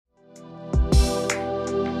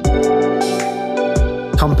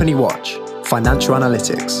Company Watch, Financial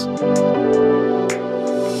Analytics.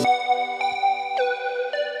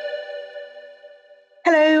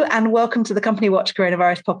 Hello and welcome to the Company Watch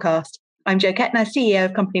Coronavirus Podcast. I'm Jo Kettner, CEO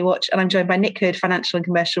of Company Watch, and I'm joined by Nick Hood, Financial and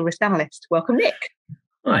Commercial Risk Analyst. Welcome, Nick.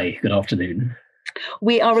 Hi, good afternoon.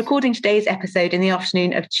 We are recording today's episode in the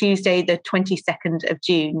afternoon of Tuesday, the 22nd of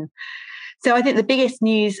June. So I think the biggest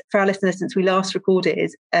news for our listeners since we last recorded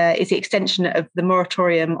is the extension of the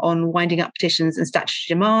moratorium on winding up petitions and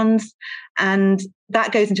statutory demands. And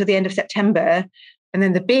that goes until the end of September. And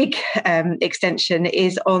then the big extension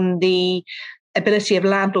is on the ability of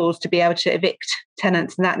landlords to be able to evict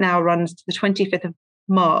tenants. And that now runs to the 25th of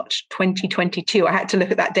March, 2022. I had to look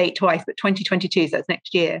at that date twice, but 2022, so that's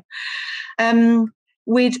next year.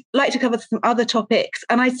 We'd like to cover some other topics.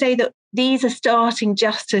 And I'd say that these are starting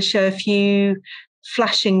just to show a few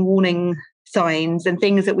flashing warning signs and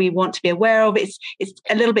things that we want to be aware of. It's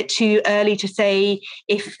a little bit too early to say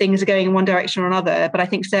if things are going in one direction or another, but I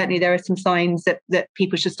think certainly there are some signs that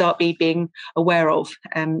people should start being aware of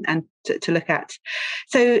and to look at.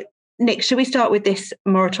 So, Nick, should we start with this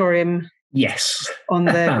moratorium? Yes. On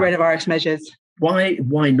the coronavirus measures? Why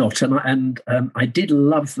not? And I did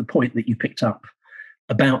love the point that you picked up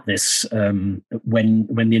about this when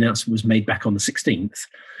the announcement was made back on the 16th,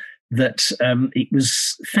 that it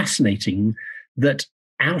was fascinating that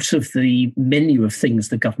out of the menu of things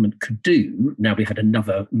the government could do, now we had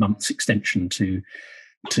another month's extension to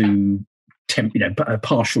a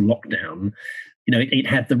partial lockdown. It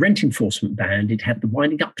had the rent enforcement ban, it had the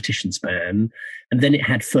winding up petitions ban, and then it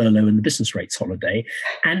had furlough and the business rates holiday.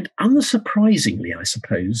 And unsurprisingly, I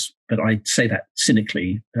suppose, but I say that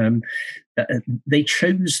cynically, they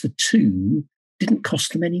chose the two, didn't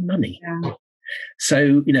cost them any money. Yeah.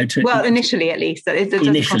 So, initially at least, it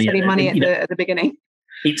doesn't cost any money at the beginning.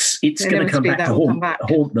 It's going to come back to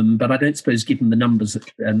haunt them, but I don't suppose, given the numbers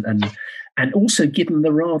and also given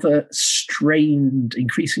the rather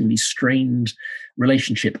increasingly strained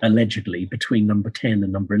relationship allegedly between number 10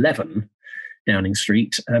 and number 11 Downing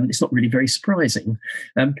Street, it's not really very surprising.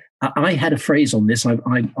 I had a phrase on this. I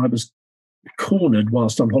was cornered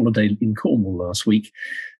whilst on holiday in Cornwall last week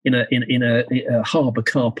in a harbour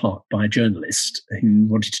car park by a journalist who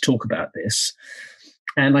wanted to talk about this.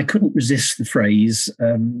 And I couldn't resist the phrase,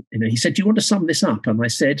 he said, "Do you want to sum this up?" And I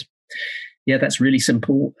said, "Yeah, that's really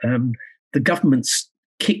simple. The government's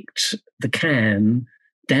kicked the can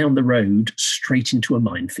down the road straight into a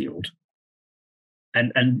minefield."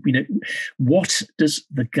 And what does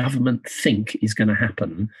the government think is going to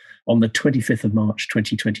happen on the 25th of March,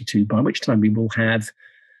 2022, by which time we will have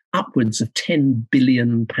upwards of £10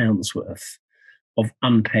 billion worth of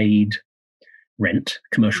unpaid rent,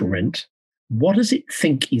 commercial rent? What does it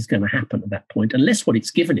think is going to happen at that point? Unless what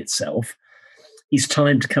it's given itself is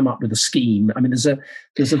time to come up with a scheme. I mean, there's a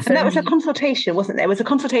and that was a consultation, wasn't there? It was a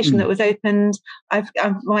consultation that was opened.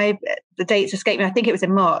 The dates escape me. I think it was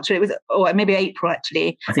in March, or maybe April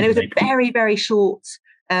actually. And it was a very, very short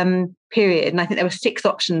period. And I think there were 6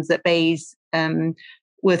 options that BEIS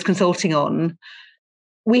was consulting on.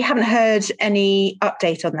 We haven't heard any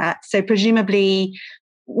update on that. So presumably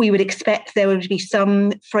we would expect there would be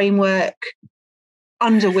some framework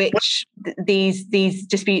under which these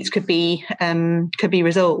disputes could be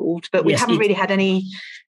resolved, but we haven't really had any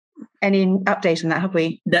update on that, have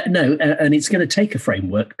we? No, and it's going to take a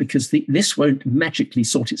framework because this won't magically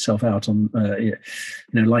sort itself out on,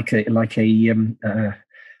 like a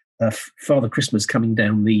Father Christmas coming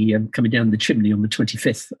down the chimney on the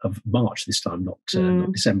 25th of March this time, not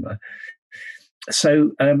December.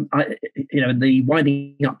 So, the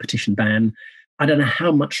winding up petition ban, I don't know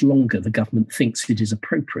how much longer the government thinks it is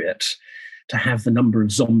appropriate to have the number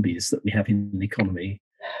of zombies that we have in the economy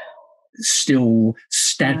still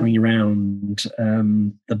staggering around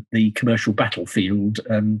the commercial battlefield,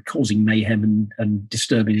 causing mayhem and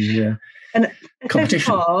disturbing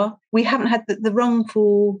competition. So far, we haven't had the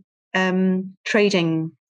wrongful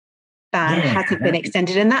trading ban hasn't been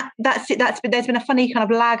extended, and there's been a funny kind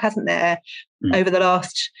of lag, hasn't there, over the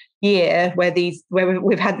last year where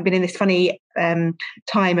we've been in this funny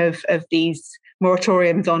time of these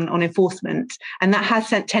moratoriums on enforcement, and that has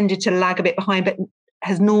tended to lag a bit behind, but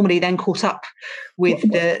has normally then caught up with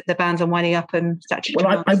the bans on winding up and statutory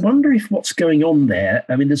demands. I wonder if what's going on there.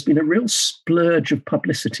 I mean, there's been a real splurge of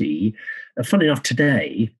publicity, funny enough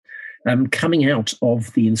today, coming out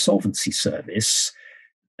of the Insolvency Service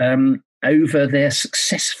over their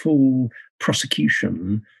successful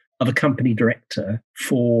prosecution of a company director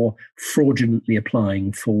for fraudulently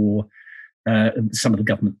applying for some of the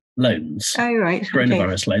government loans. Oh, right.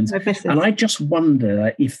 Coronavirus loans. And I just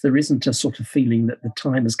wonder if there isn't a sort of feeling that the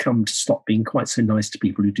time has come to stop being quite so nice to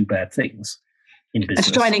people who do bad things in business.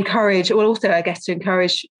 And to try and encourage, well, also, I guess, to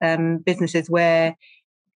encourage businesses where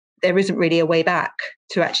there isn't really a way back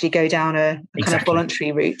to actually go down a kind of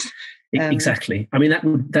voluntary route. Exactly. I mean,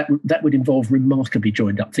 that would involve remarkably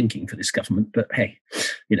joined up thinking for this government. But hey,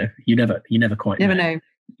 you never quite know.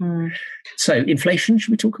 Mm. So inflation,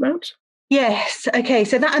 should we talk about? Yes. Okay.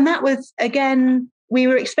 So that was, again, we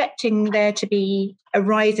were expecting there to be a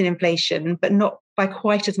rise in inflation, but not by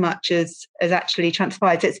quite as much as actually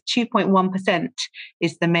transpired. So it's 2.1%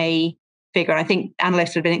 is the May figure. I think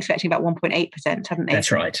analysts have been expecting about 1.8%, haven't they?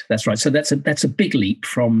 That's right. So that's a big leap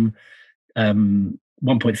from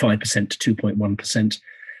 1.5% to 2.1%.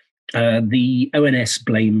 The ONS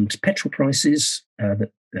blamed petrol prices that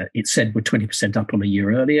it said were 20% up on a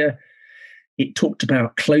year earlier. It talked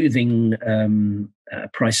about clothing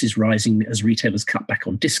prices rising as retailers cut back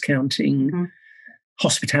on discounting,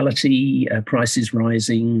 hospitality prices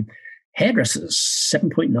rising, hairdressers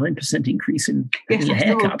 7.9% increase in a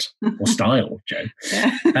haircut or style, Joe.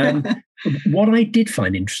 Yeah. What I did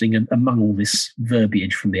find interesting among all this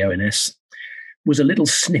verbiage from the ONS was a little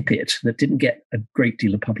snippet that didn't get a great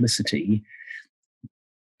deal of publicity.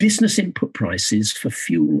 Business input prices for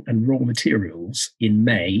fuel and raw materials in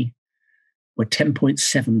May were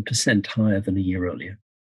 10.7% higher than a year earlier.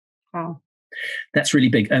 Wow. That's really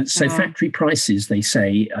big. And so factory prices, they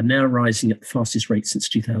say, are now rising at the fastest rate since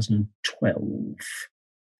 2012.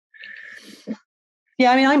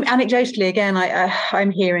 Yeah, I mean, anecdotally, again,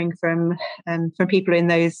 I'm hearing from people in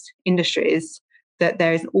those industries that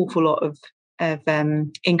there is an awful lot of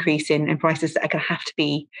increase in prices that are going to have to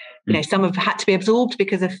be, some have had to be absorbed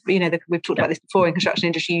because of, we've talked about this before, in construction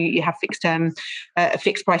industry, you have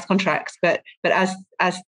fixed price contracts, but as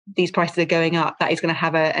these prices are going up, that is going to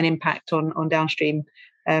have an impact on downstream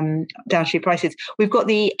prices. We've got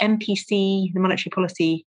the MPC, the Monetary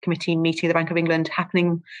Policy Committee meeting of the Bank of England,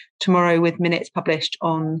 happening tomorrow with minutes published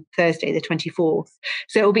on Thursday, the 24th.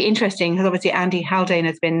 So it will be interesting because obviously Andy Haldane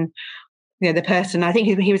has been, the person, I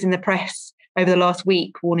think he was in the press over the last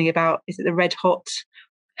week warning about, is it the red hot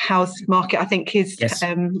house market? I think he's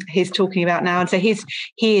talking about now. And so he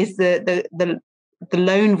is the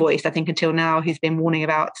lone voice, I think, until now, who's been warning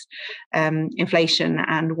about inflation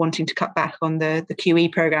and wanting to cut back on the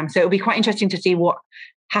QE program. So it'll be quite interesting to see what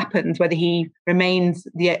happens, whether he remains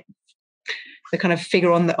the kind of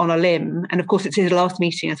figure on a limb. And of course, it's his last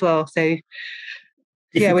meeting as well. So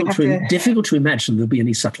difficult to imagine there'll be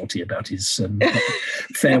any subtlety about his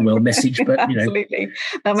farewell message, but absolutely,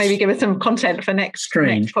 that maybe give us some content for next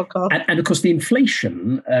podcast. And of course, the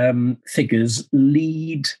inflation figures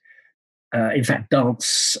lead, in fact,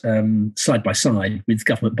 dance side by side with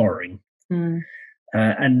government borrowing.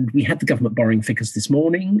 And we had the government borrowing figures this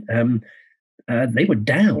morning. They were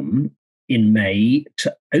down in May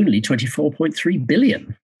to only 24.3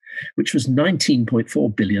 billion, which was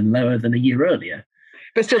 19.4 billion lower than a year earlier.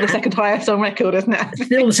 But still the second highest on record, isn't it?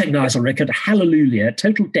 Still the second highest on record. Hallelujah.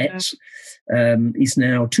 Total debt is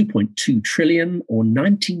now 2.2 trillion or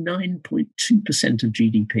 99.2% of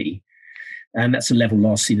GDP. And that's a level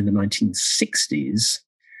last seen in the 1960s.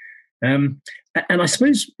 And I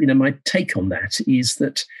suppose, my take on that is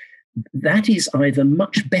that is either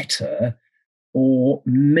much better or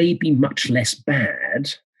maybe much less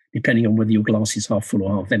bad, depending on whether your glass is half full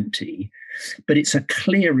or half empty. But it's a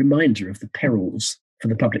clear reminder of the perils for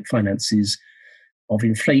the public finances of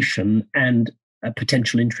inflation and a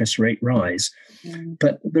potential interest rate rise.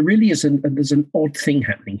 But there really is there's an odd thing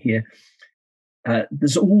happening here.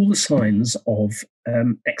 There's all the signs of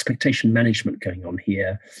expectation management going on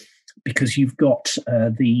here, because you've got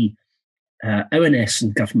the ONS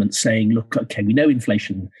and government saying, look, okay, we know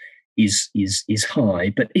inflation is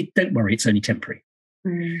high, but don't worry, it's only temporary.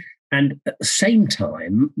 And at the same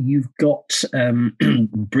time, you've got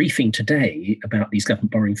briefing today about these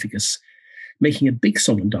government borrowing figures, making a big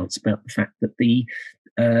song and dance about the fact that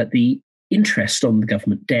the interest on the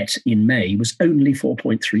government debt in May was only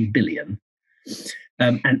 4.3 billion.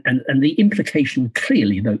 And the implication,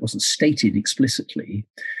 clearly, though it wasn't stated explicitly,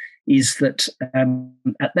 is that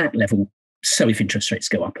at that level, so if interest rates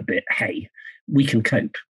go up a bit, hey, we can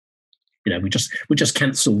cope. We just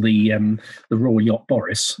cancel the Royal Yacht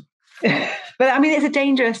Boris. But I mean, it's a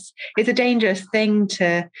dangerous thing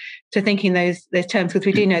to think in those terms, because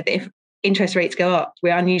we do know that if interest rates go up,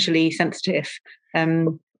 we're unusually sensitive.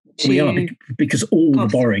 We are, because all the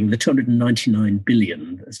borrowing, the 299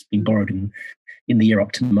 billion that's been borrowed in the year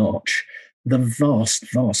up to March, the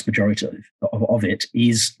vast majority of it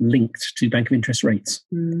is linked to Bank of Interest rates.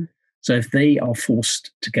 So if they are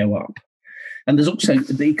forced to go up, and there's also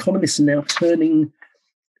the economists are now turning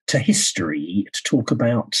to history to talk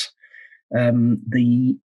about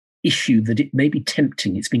the issue that it may be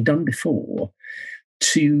tempting, it's been done before,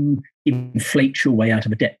 to inflate your way out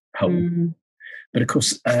of a debt hole. But of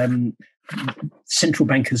course, central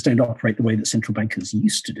bankers don't operate the way that central bankers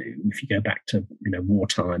used to do. If you go back to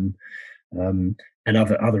wartime and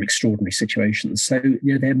other extraordinary situations, so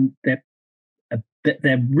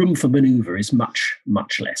their room for manoeuvre is much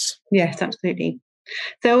less. Yes, absolutely.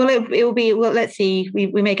 So it will be. Well, let's see.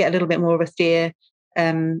 We may get a little bit more of a steer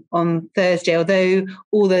on Thursday, although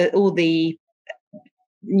all the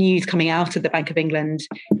news coming out of the Bank of England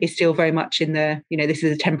is still very much in the, this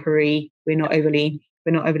is a temporary. We're not overly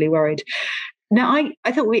worried. Now,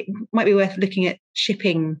 I thought it might be worth looking at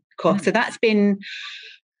shipping costs. So that's been.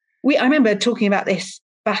 I remember talking about this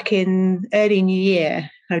back in early New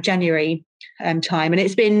Year, January time, and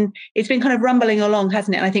it's been kind of rumbling along,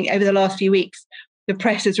 hasn't it? And I think over the last few weeks, the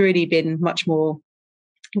press has really been much more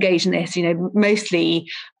engaged in this. Mostly,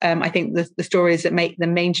 I think the stories that make the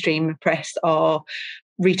mainstream press are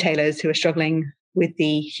retailers who are struggling with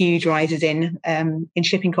the huge rises in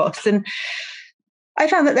shipping costs. And I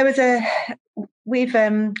found that there was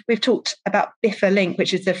we've talked about Biffa Link,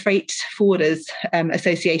 which is the Freight Forwarders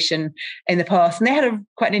Association, in the past, and they had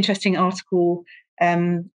quite an interesting article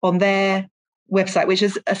on their website, which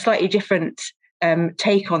is a slightly different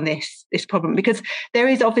take on this problem, because there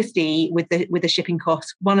is obviously with the shipping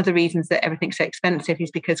costs, one of the reasons that everything's so expensive is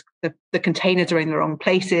because the containers are in the wrong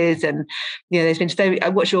places, and there's been so.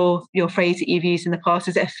 What's your phrase that you've used in the past?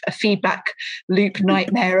 Is a feedback loop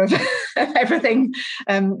nightmare of everything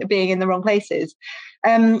being in the wrong places,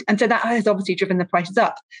 and so that has obviously driven the prices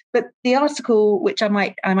up. But the article, which I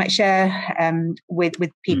might share with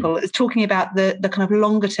people, is talking about the kind of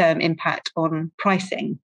longer term impact on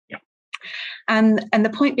pricing. And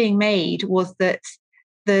the point being made was that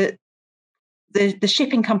the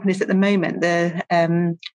shipping companies at the moment,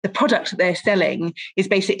 the product that they're selling is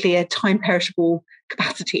basically a time perishable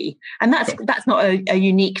capacity, and that's not a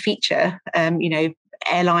unique feature.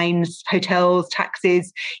 Airlines, hotels,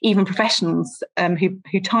 taxis, even professionals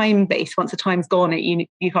who time based. Once the time's gone,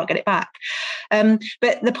 you can't get it back.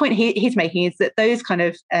 But the point he's making is that those kind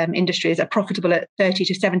of industries are profitable at 30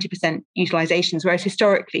 to 70% utilizations, whereas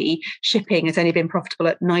historically shipping has only been profitable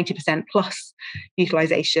at 90% plus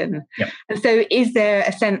utilization. Yep. And so, is there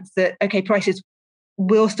a sense that prices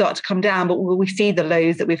will start to come down, but will we see the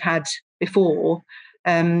lows that we've had before?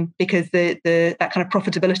 Because that kind of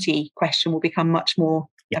profitability question will become much more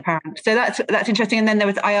apparent. So that's interesting. And then there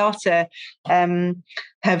was IATA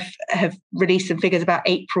have released some figures about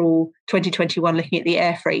April 2021, looking at the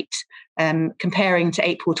air freight, comparing to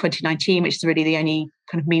April 2019, which is really the only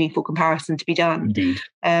kind of meaningful comparison to be done. Indeed.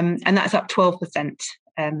 And that's up 12%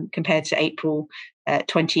 compared to April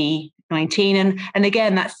 2019. And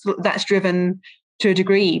again, that's driven to a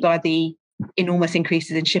degree by the enormous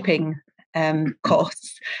increases in shipping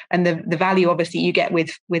costs, and the value obviously you get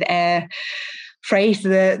with air freight,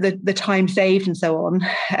 the time saved and so on,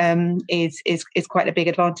 is quite a big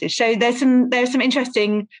advantage. So there's some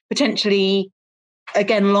interesting, potentially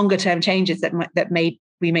again longer term changes that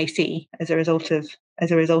we may see as a result of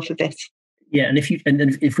this. Yeah, and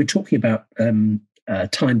if we're talking about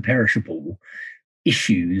time perishable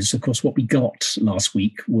issues, of course, what we got last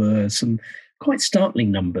week were some quite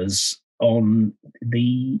startling numbers on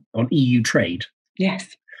EU trade.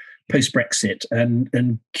 Yes. Post-Brexit, and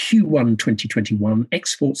Q1 2021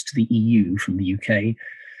 exports to the EU from the UK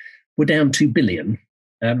were down 2 billion.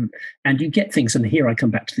 And you get things, and here I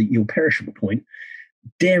come back to your perishable point,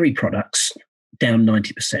 dairy products down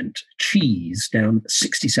 90%, cheese down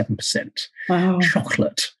 67%, wow.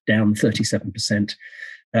 Chocolate down 37%,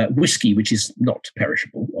 whiskey, which is not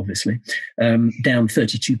perishable, obviously, down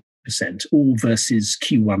 32%, all versus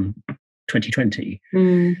Q1 2020.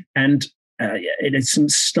 And it has some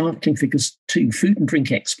startling figures too. Food and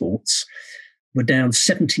drink exports were down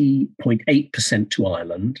 70.8% to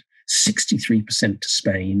Ireland, 63% to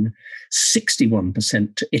Spain,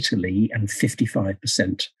 61% to Italy, and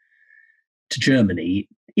 55% to Germany.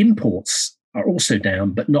 Imports are also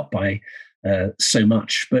down, but not by so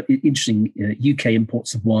much. But interesting, UK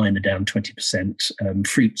imports of wine are down 20%,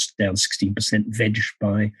 fruits down 16%, veg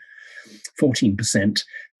by 14%.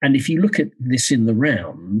 And if you look at this in the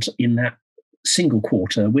round, in that single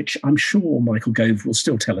quarter, which I'm sure Michael Gove will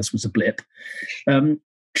still tell us was a blip,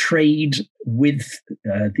 trade with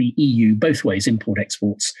the EU, both ways, import,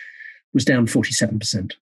 exports, was down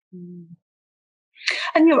 47%.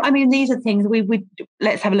 And these are things we would,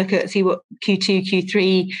 let's have a look at, see what Q2,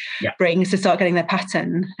 Q3 brings to start getting their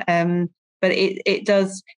pattern. But it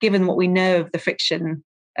does, given what we know of the friction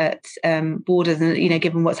at borders, and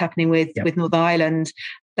given what's happening with Northern Ireland,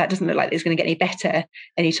 that doesn't look like it's going to get any better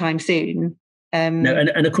anytime soon. No,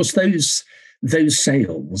 and of course those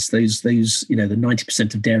sales, those the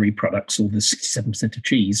 90% of dairy products or the 67% of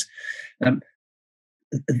cheese,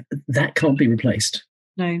 that can't be replaced.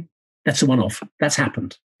 No, that's a one-off. That's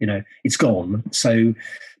happened. It's gone. So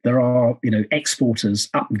there are exporters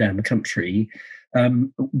up and down the country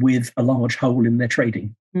with a large hole in their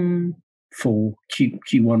trading for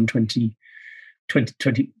Q1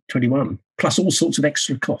 2021, plus all sorts of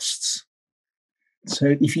extra costs.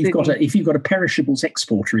 So if you've got a perishables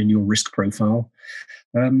exporter in your risk profile,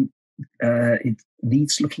 it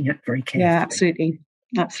needs looking at very carefully.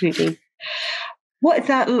 Yeah, absolutely. What is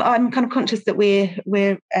that? I'm kind of conscious that we're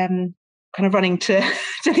kind of running to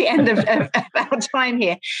the end of our time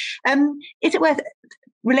here. Is it worth,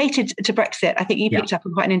 related to Brexit, I think you picked up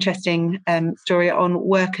on quite an interesting story on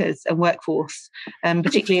workers and workforce,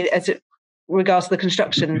 particularly as it regards to the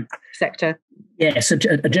construction sector. Yes, a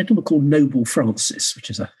gentleman called Noble Francis,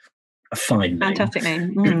 which is a fine name. Fantastic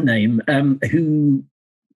name. Who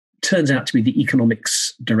turns out to be the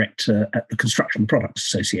economics director at the Construction Products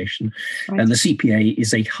Association. Right. And the CPA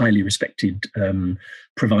is a highly respected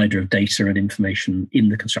provider of data and information in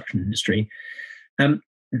the construction industry.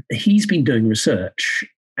 He's been doing research,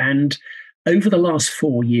 and over the last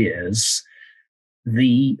 4 years,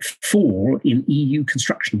 the fall in EU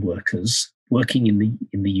construction workers working in the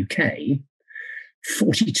UK,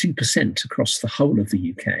 42% across the whole of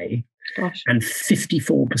the UK, and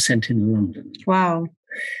 54% in London. Wow.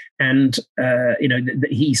 And,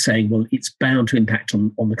 he's saying, well, it's bound to impact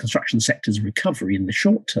on the construction sector's recovery in the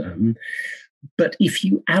short term. But if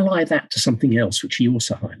you ally that to something else, which he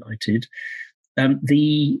also highlighted,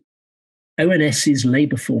 the ONS's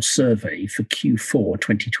labour force survey for Q4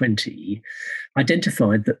 2020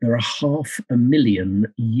 identified that there are 500,000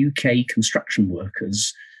 UK construction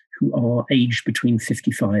workers who are aged between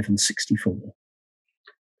 55 and 64.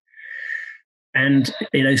 And,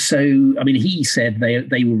 he said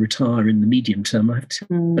they will retire in the medium term. I have to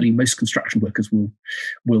tell you, most construction workers will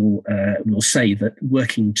say that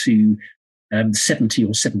working to 70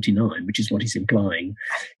 or 79, which is what he's implying,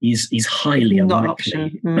 is highly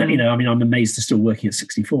unlikely. I'm amazed they're still working at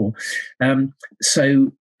 64. That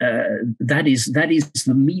is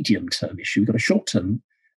the medium term issue. We've got a short term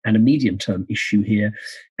and a medium term issue here,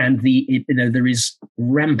 and there is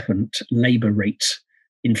rampant labour rate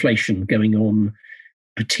inflation going on,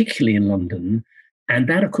 particularly in London, and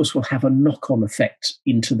that, of course, will have a knock-on effect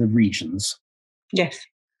into the regions. Yes.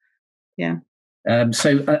 Yeah.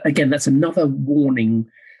 Again, that's another warning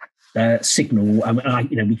signal.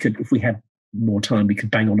 We could, if we had more time, we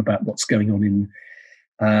could bang on about what's going on in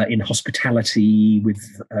hospitality with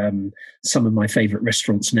some of my favourite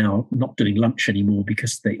restaurants now not doing lunch anymore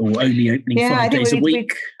because they are only opening 5 days a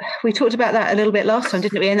week. We talked about that a little bit last time,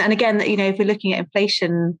 didn't we? And again, if we're looking at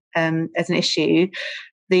inflation as an issue,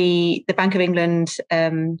 the Bank of England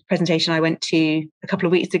presentation I went to a couple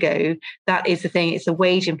of weeks ago, that is the thing. It's the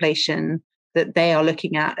wage inflation that they are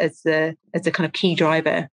looking at as the kind of key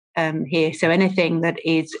driver here. So anything that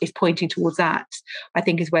is pointing towards that, I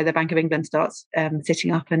think, is where the Bank of England starts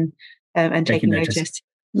sitting up and taking notice.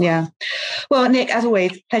 Yeah. Well, Nick, as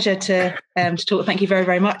always, pleasure to talk. Thank you very,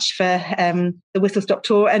 very much for the Whistle Stop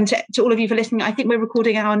tour, and to all of you for listening. I think we're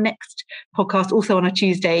recording our next podcast also on a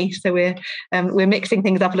Tuesday, so we're mixing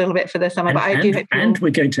things up a little bit for the summer.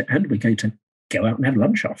 We're going to go out and have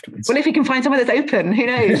lunch afterwards. Well, if we can find somewhere that's open, who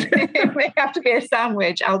knows? It may have to be a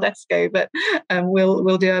sandwich al desco, but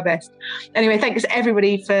we'll do our best. Anyway, thanks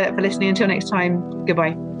everybody for listening. Until next time,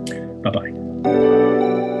 goodbye. Bye-bye.